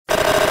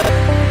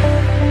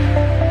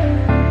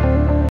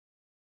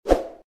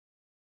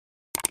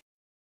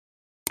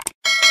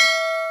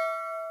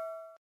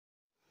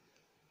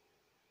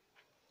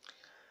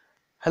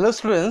Hello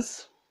students,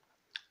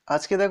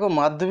 আজকে দেখো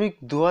মাধ্যমিক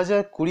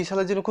 2020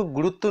 সালের জন্য খুব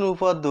গুরুত্বপূর্ণ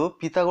উপপাদ্য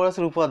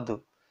পিথাগোরাসের উপপাদ্য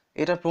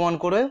এটা প্রমাণ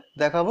করে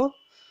দেখাবো।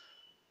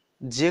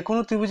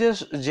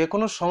 যে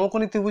কোনো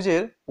সমকোণী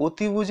ত্রিভুজের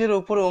অতিভুজের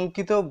ওপর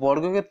অঙ্কিত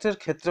বর্গক্ষেত্রের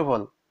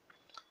ক্ষেত্রফল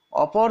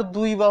অপর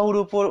দুই বাহুর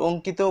উপর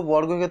অঙ্কিত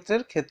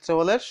বর্গক্ষেত্রের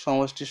ক্ষেত্রফলের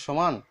সমষ্টির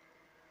সমান।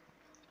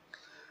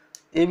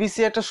 এবিসি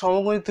একটা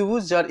সমকোণী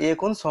ত্রিভুজ যার এ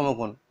কোণ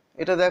সমকোণ।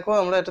 এটা দেখো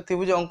আমরা একটা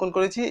ত্রিভুজ অঙ্কন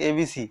করেছি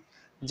এবিসি,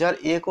 যার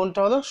এ কোণটা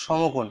হলো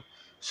সমকোণ।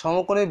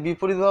 সমকোণের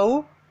বিপরীত বাহু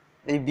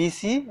এই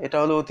বিসি, এটা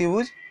হলো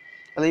অতিভুজ।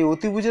 তাহলে এই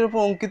অতিভুজের উপর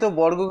অঙ্কিত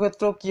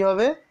বর্গক্ষেত্র কি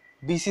হবে?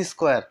 বিসি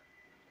স্কোয়ার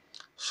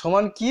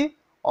সমান কি?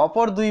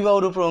 অপর দুই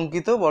বাহুর উপর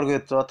অঙ্কিত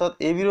বর্গক্ষেত্র, অর্থাৎ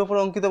এবির উপর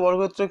অঙ্কিত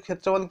বর্গক্ষেত্রের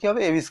ক্ষেত্রফল কি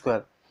হবে? AB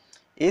square.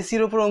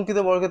 এসির উপর অঙ্কিত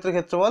বর্গক্ষেত্রের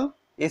ক্ষেত্রফল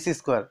এসি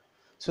স্কোয়ার।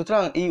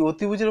 সুতরাং এই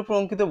অতিভুজের উপর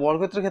অঙ্কিত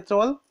বর্গক্ষেত্রের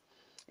ক্ষেত্রফল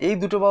এই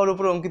দুটো বাহুর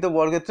উপর অঙ্কিত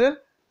বর্গক্ষেত্রের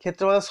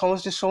ক্ষেত্রফলের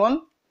সমষ্টির সমান,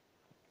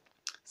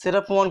 সেটা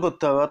প্রমাণ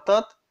করতে হবে।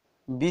 অর্থাৎ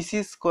বিসি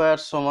স্কোয়ার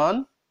সমান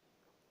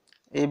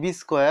AB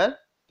square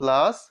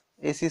plus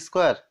AC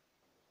square.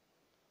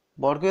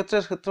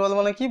 বর্গক্ষেত্রের ক্ষেত্রফল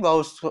মানে কি?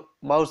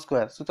 বাহু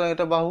স্কোয়ার, সুতরাং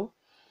এটা বাহু।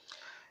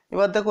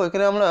 এবার দেখো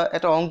এখানে আমরা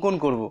একটা অঙ্কন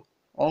করব।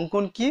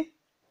 অঙ্কন কি?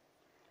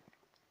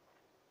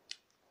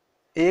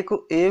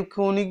 এ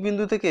কৌণিক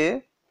বিন্দু থেকে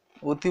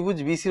অতিভুজ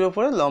বিসির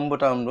ওপরে লম্ব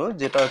টানবো,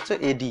 যেটা হচ্ছে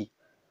এডি।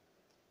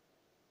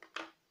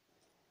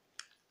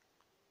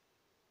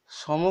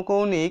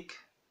 সমকৌণিক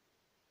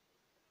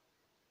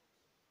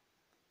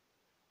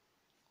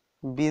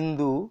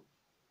বিন্দু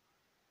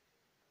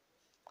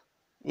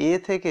এ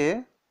থেকে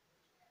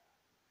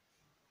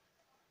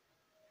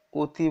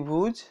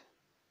অতিভুজ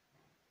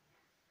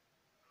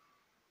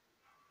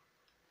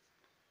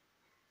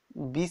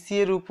বিসি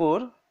এর উপর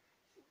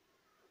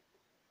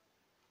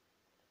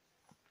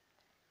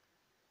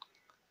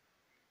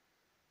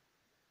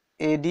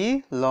এডি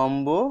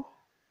লম্ব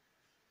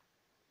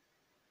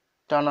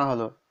টানা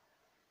হলো,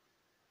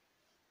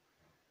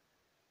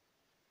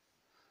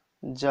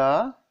 যা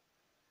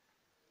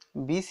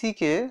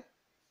বিসিকে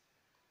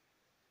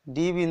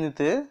ডি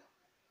বিন্দুতে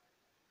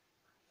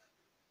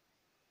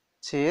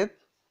ছেদ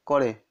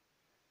করে।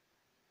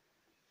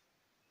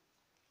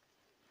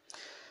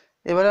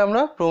 এবারে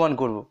আমরা প্রমাণ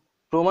করব।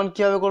 প্রমাণ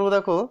কিভাবে করব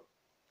দেখো,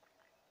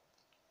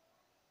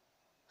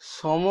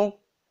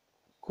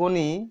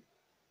 সমকোণী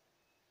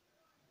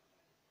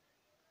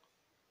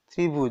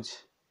ত্রিভুজ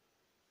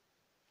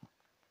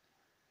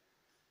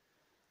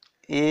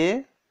এ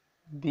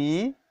বি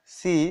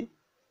সি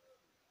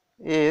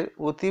এর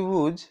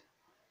অতিভুজ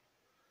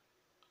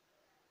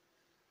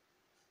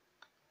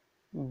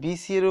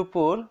বিসি এর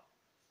উপর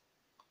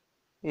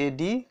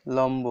এডি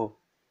লম্ব।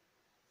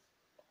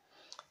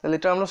 তাহলে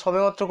এটা আমরা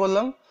সবেমাত্র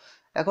করলাম।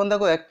 এখন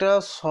দেখো একটা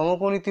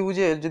সমকোণী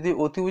ত্রিভুজের যদি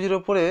অতিভুজের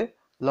উপরে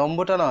লম্ব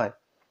টানা হয়,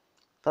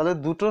 তাহলে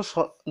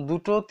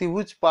দুটো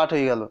ত্রিভুজ পার্ট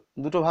হয়ে গেল,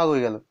 দুটো ভাগ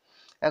হয়ে গেল।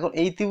 এখন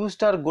এই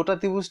ত্রিভুজটা আর গোটা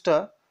ত্রিভুজটা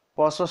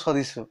পরস্পর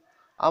সদৃশ্য।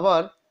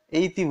 আবার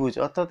এই ত্রিভুজ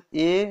অর্থাৎ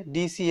এ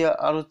ডিসি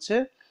আর হচ্ছে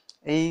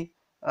এই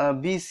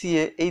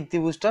বিসিএ, এই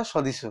ত্রিভুজটা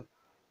সদৃশ্য।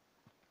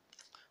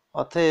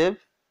 অতএব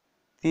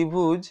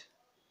ত্রিভুজ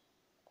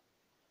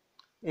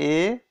এ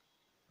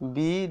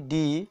বি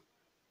ডি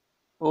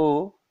ও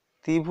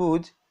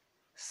ত্রিভুজ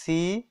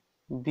সি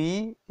বি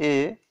এ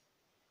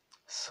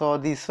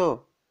সদৃশ।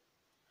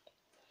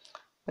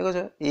 দেখো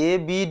এ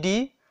বি ডি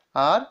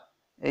আর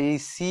এই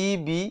সি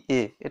বি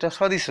এ এটা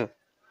সদৃশ।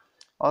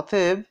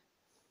 অতএব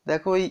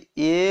দেখো এই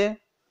এ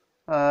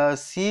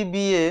সি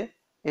বি এ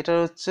এটা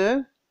হচ্ছে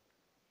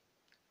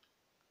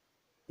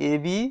এ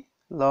বি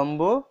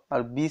লম্ব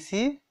আর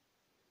বিসি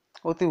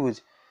অতিভুজ,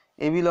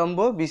 এ বি লম্ব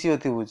বিসি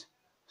অতিভুজ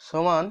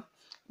সমান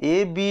এ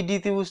বি ডি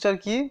ত্রিভুজটার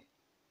কি?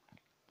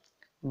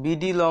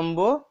 বিডি লম্ব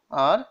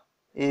আর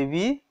এ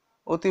বি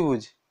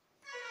অতিভুজ।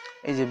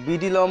 এই যে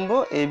বিডি লম্ব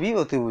এ বি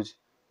অতিভুজ,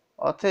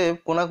 অতএব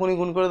কোনাকুনি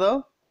গুণ করে দাও,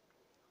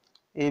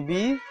 এ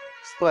বি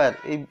স্কোয়ার,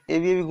 এই এ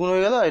বি গুণ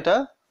হয়ে গেল, এটা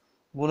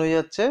গুণ হয়ে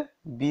যাচ্ছে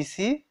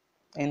বিসি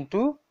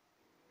ইন্টু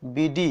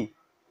বিডি।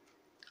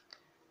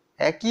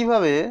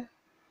 একইভাবে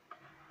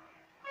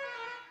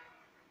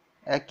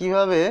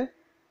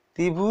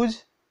ত্রিভুজ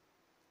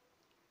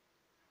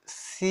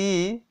C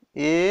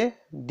A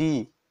D,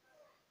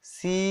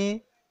 C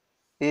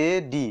A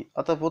D,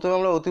 অর্থাৎ প্রথমে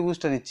আমরা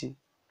অতিভুজটা নিচ্ছি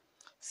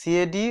সি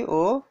এ ডি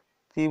ও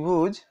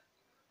ত্রিভুজ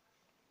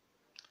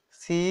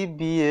সি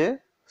বি এ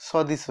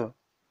সদৃশ।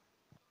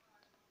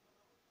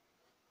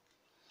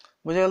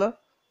 বুঝে গেল?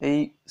 এই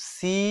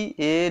সি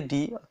এ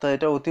ডি, অর্থাৎ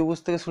এটা অতিভুজ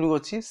থেকে শুরু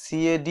করছি, C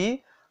A D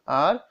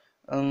R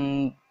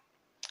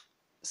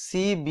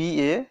C B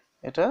A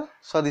এটা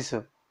সদৃশ।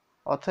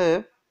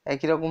 অতএব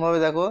একই রকমভাবে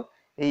দেখো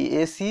এই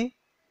এসি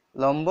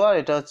লম্ব আর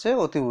এটা হচ্ছে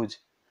অতিভুজ,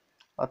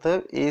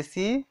 অতএব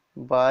এসি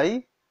বাই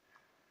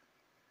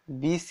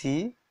বিসি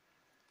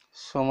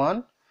সমান,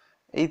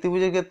 এই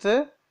ত্রিভুজের ক্ষেত্রে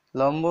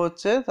লম্ব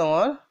হচ্ছে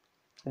তোমার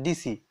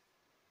ডিসি,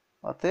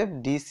 অতএব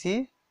ডিসি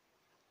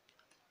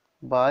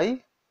বাই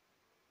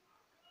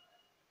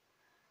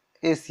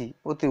এসি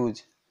অতিভুজ,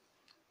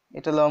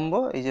 এটা লম্ব,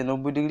 এই যে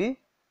 90 ডিগ্রি,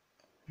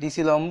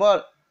 ডিসি লম্ব আর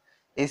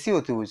এসি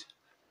অতিভুজ।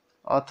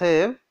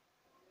 অতএব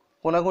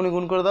কোনাকুনি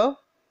গুণ করে দাও,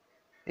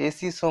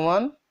 এসি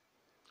সমান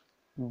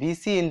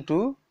বিসি ইন্টু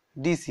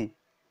ডিসি।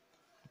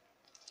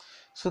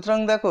 সুতরাং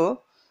দেখো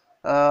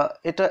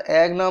এটা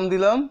 1 নাম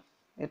দিলাম,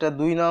 এটা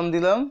 2 নাম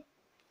দিলাম,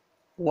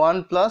 1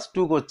 +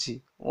 2 করছি,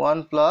 1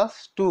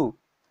 + 2।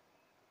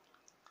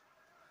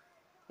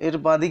 এর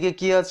বাঁদিকে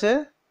কি আছে,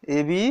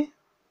 এবি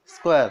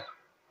স্কোয়ার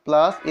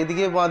প্লাস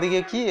এদিকে বাঁদিকে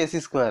কি এসি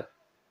স্কোয়ার,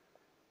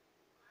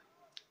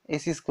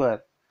 এসি স্কোয়ার।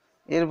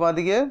 এর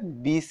বাঁদিকে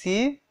বিসি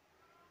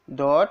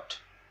ডট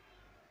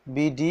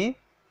বিডি,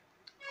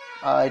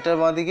 আর এটার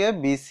বাঁদিকে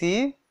বিসি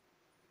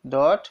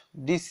ডট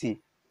ডিসি।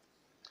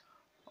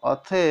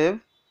 অতএব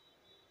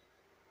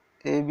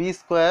AB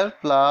square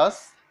plus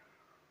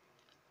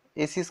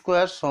AC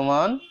square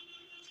সমান,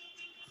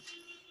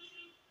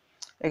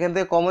 এখান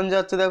থেকে কমন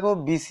যাচ্ছে দেখো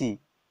বিসি,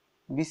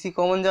 বিসি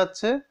কমন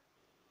যাচ্ছে,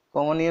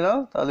 কমন নিয়ে নাও,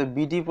 তাহলে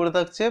বিডি পড়ে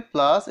থাকছে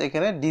প্লাস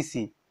এখানে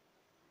ডিসি।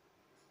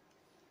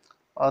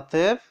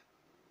 অতএব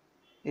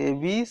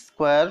AB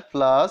square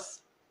plus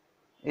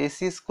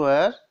AC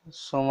square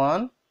সমান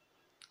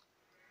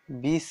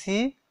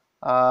বিসি,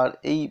 আর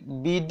এই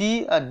বিডি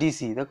আর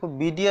ডিসি, দেখো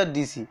বিডি আর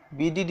ডিসি,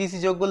 বিডি ডিসি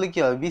যোগ করলে কি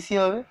হবে, বিসি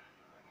হবে।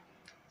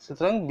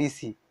 সুতরাং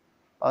বিসি,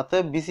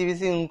 অতএব বিসি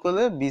বিসি গুণ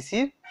করলে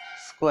বিসির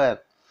স্কোয়ার।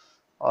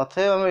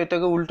 অতএব আমরা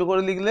এটাকে উল্টো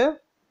করে লিখলে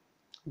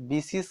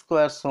বিসি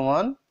স্কোয়ার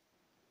সমান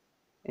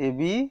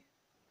AB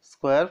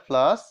square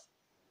plus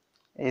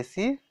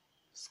AC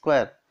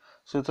square.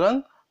 সুতরাং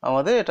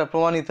আমাদের এটা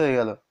প্রমাণিত হয়ে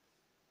গেল,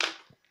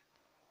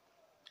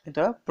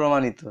 এটা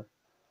প্রমাণিত,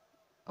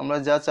 আমরা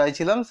যা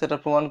চাইছিলাম সেটা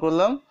প্রমাণ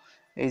করলাম।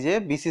 এই যে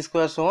বিসি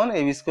স্কোয়ার সমান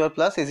AB square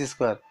plus AC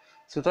square,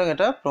 সুতরাং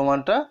এটা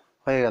প্রমাণটা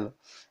হয়ে গেল।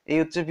 এই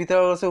হচ্ছে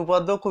পিথাগোরাসের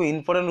উপপাদ্য, খুব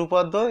ইম্পর্টেন্ট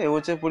উপপাদ্য, এ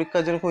হচ্ছে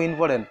পরীক্ষার জন্য খুব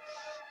ইম্পর্টেন্ট।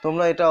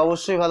 তোমরা এটা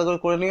অবশ্যই ভালো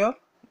করে নিও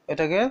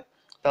এটাকে,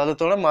 তাহলে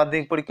তোমরা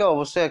মাধ্যমিক পরীক্ষা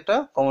অবশ্যই একটা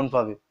কমন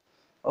পাবে।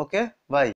 ওকে, বাই।